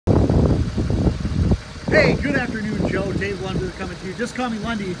Hey, good afternoon, Joe. Dave Lundberg coming to you. Just call me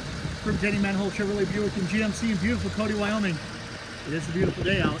Lundy from Denny Manhole Chevrolet Buick and GMC in beautiful Cody, Wyoming. It is a beautiful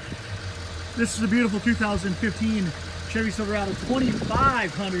day out. This is a beautiful 2015 Chevy Silverado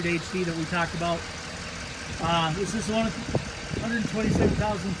 2500 HD that we talked about. This is one of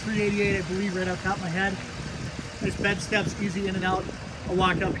 127,388, I believe, right off the top of my head. Nice bed steps, easy in and out. I'll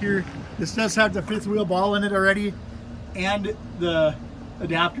walk up here. This does have the fifth wheel ball in it already, and the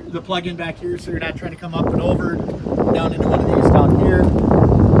adapter, the plug-in back here, so you're not trying to come up and over down into one of these down here.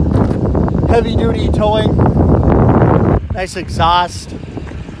 Heavy duty towing, nice exhaust,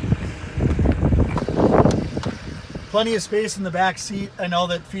 plenty of space in the back seat. I know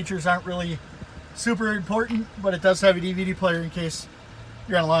that features aren't really super important, but it does have a DVD player in case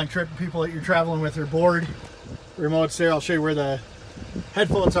you're on a long trip and people that you're traveling with are bored. The remote's there. I'll show you where the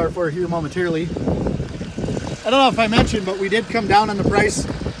headphones are for here momentarily. I don't know if I mentioned, but we did come down on the price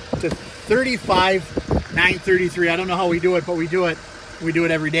to $35,933. I don't know how we do it, but we do it. We do it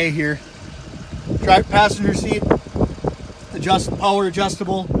every day here. Drive passenger seat, power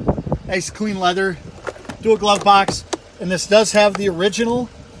adjustable, nice clean leather, dual glove box, and this does have the original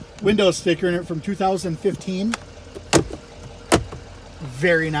window sticker in it from 2015.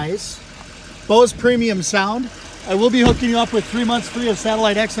 Very nice. Bose premium sound. I will be hooking you up with 3 months free of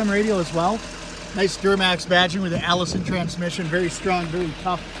satellite XM radio as well. Nice Duramax badging with the Allison transmission. Very strong, very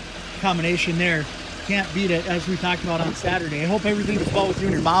tough combination there. Can't beat it, as we talked about on Saturday. I hope everything was well with you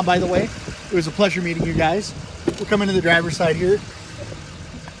and your mom, by the way. It was a pleasure meeting you guys. We'll come into the driver's side here.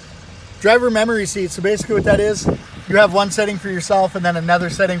 Driver memory seat. So basically what that is, you have one setting for yourself and then another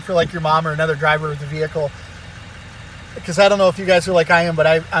setting for like your mom or another driver of the vehicle. Because I don't know if you guys are like I am,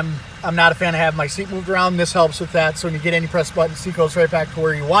 but I'm not a fan of having my seat moved around. This helps with that. So when you get in, you press the button, seat goes right back to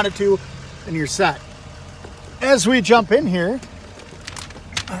where you want it to, and you're set. As we jump in here,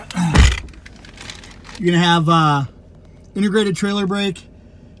 you're gonna have integrated trailer brake,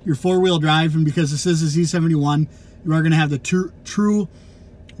 your four-wheel drive, and because this is a Z71, you are gonna have the true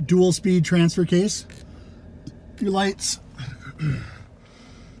dual speed transfer case. Your lights,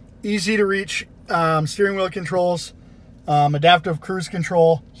 easy to reach steering wheel controls, adaptive cruise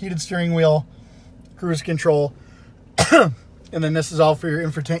control, heated steering wheel, cruise control, and then this is all for your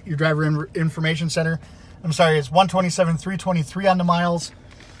driver information center. I'm sorry, it's 127,323 on the miles.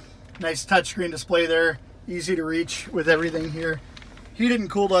 Nice touchscreen display there, easy to reach with everything here. Heated and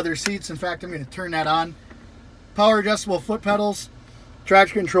cooled leather seats. In fact, I'm going to turn that on. Power adjustable foot pedals,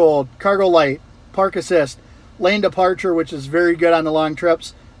 traction control, cargo light, park assist, lane departure, which is very good on the long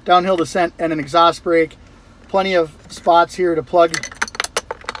trips, downhill descent, and an exhaust brake. Plenty of spots here to plug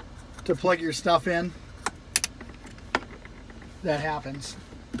your stuff in. That happens.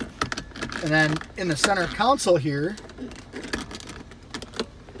 And then in the center console here,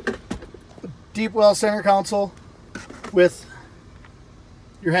 deep well center console with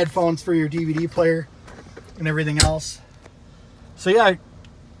your headphones for your DVD player and everything else. So yeah,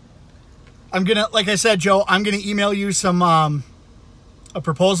 I'm gonna, like I said, Joe, I'm gonna email you some a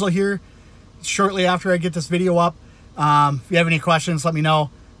proposal here shortly after I get this video up. If you have any questions, let me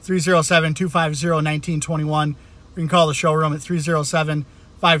know. 307-250-1921. You can call the showroom at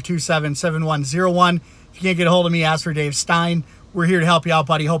 307-527-7101. If you can't get a hold of me, ask for Dave Stein. We're here to help you out,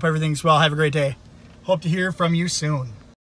 buddy. Hope everything's well. Have a great day. Hope to hear from you soon.